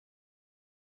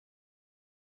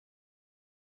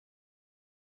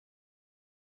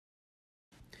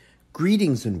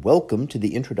Greetings and welcome to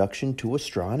the Introduction to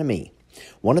Astronomy.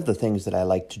 One of the things that I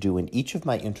like to do in each of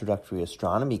my introductory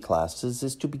astronomy classes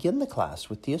is to begin the class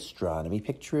with the astronomy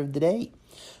picture of the day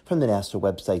from the NASA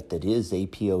website that is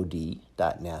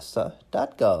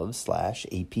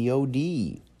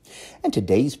apod.nasa.gov/apod. And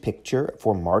today's picture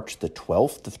for March the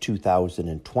 12th of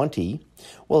 2020,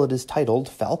 well, it is titled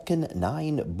Falcon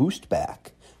 9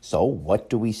 Boostback. So what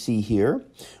do we see here?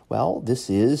 Well,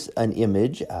 this is an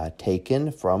image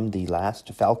taken from the last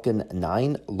Falcon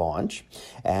 9 launch,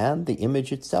 and the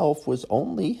image itself was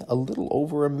only a little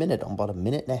over a minute, about a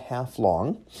minute and a half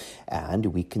long, and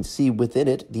we can see within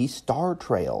it the star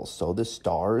trails. So the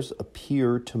stars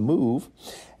appear to move,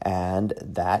 and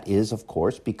that is, of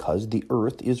course, because the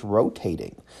Earth is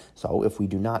rotating. So if we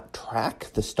do not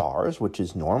track the stars, which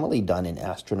is normally done in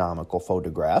astronomical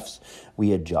photographs,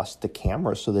 we adjust the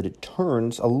camera so that it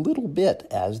turns a little bit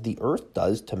as the Earth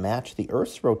does to match the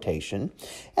Earth's rotation,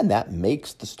 and that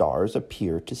makes the stars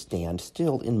appear to stand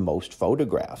still in most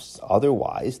photographs.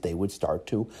 Otherwise, they would start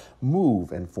to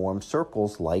move and form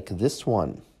circles like this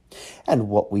one. And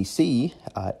what we see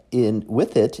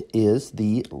with it is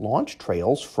the launch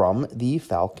trails from the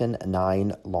Falcon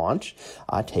 9 launch,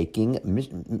 taking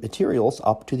materials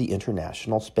up to the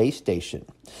International Space Station.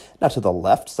 Now, to the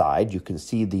left side, you can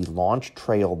see the launch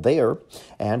trail there,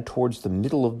 and towards the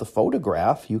middle of the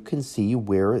photograph, you can see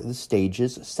where the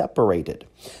stages separated.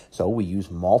 So we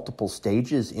use multiple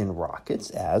stages in rockets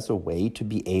as a way to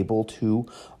be able to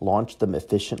launch them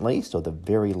efficiently. So the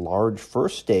very large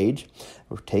first stage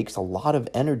takes a lot of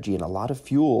energy and a lot of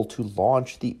fuel to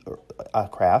launch the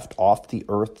craft off the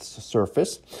Earth's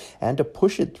surface and to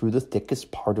push it through the thickest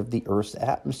part of the Earth's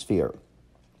atmosphere.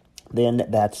 Then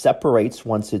that separates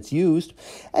once it's used,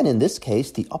 and in this case,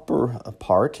 the upper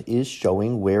part is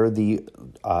showing where the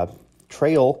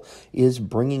trail is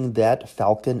bringing that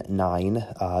Falcon 9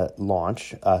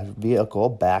 launch vehicle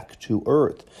back to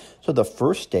Earth. So the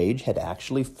first stage had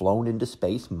actually flown into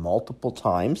space multiple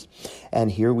times,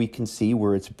 and here we can see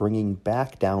where it's bringing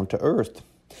back down to Earth.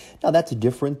 Now, that's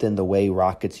different than the way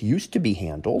rockets used to be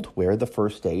handled, where the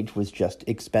first stage was just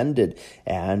expended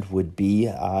and would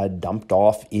be dumped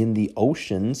off in the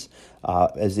oceans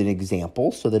as an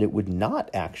example, so that it would not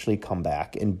actually come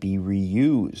back and be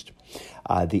reused.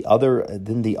 The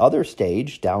other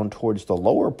stage, down towards the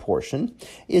lower portion,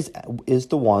 is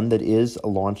the one that is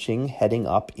launching, heading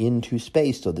up into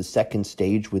space. So the second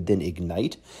stage would then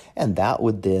ignite, and that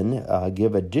would then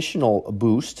give additional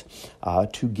boost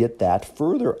to get that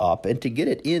further up and to get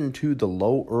it into the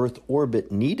low Earth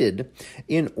orbit needed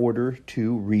in order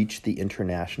to reach the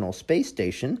International Space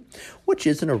Station, which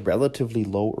is in a relatively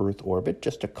low Earth orbit,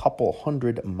 just a couple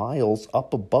hundred miles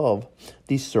up above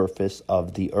the surface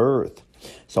of the Earth.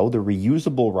 So the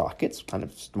reusable rockets, kind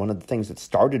of one of the things that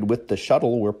started with the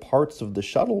shuttle, where parts of the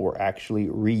shuttle were actually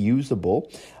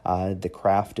reusable, the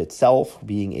craft itself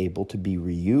being able to be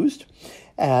reused.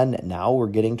 And now we're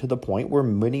getting to the point where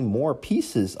many more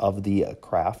pieces of the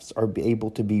crafts are able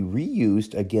to be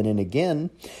reused again and again,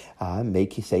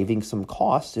 saving some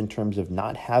costs in terms of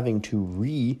not having to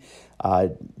rebuild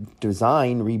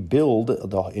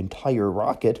the entire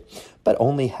rocket, but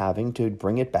only having to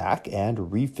bring it back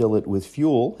and refill it with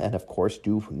fuel, and of course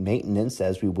do maintenance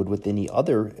as we would with any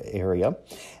other area,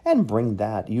 and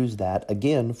use that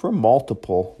again for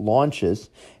multiple launches.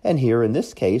 And here in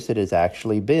this case, it has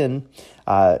actually been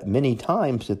many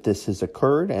times that this has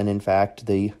occurred, and in fact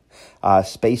the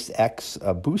SpaceX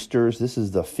boosters, this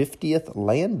is the 50th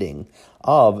landing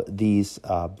of these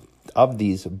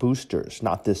boosters,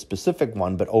 not this specific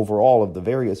one, but overall of the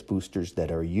various boosters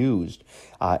that are used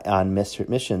on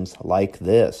missions like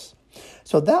this.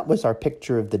 So that was our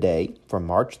picture of the day for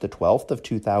March the 12th of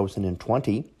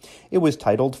 2020. It was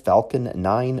titled Falcon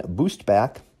 9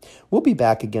 Boostback. We'll be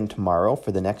back again tomorrow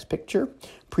for the next picture,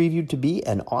 previewed to be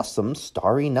an awesome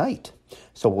starry night.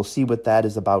 So we'll see what that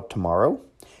is about tomorrow.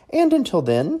 And until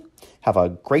then, have a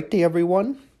great day,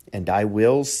 everyone, and I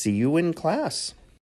will see you in class.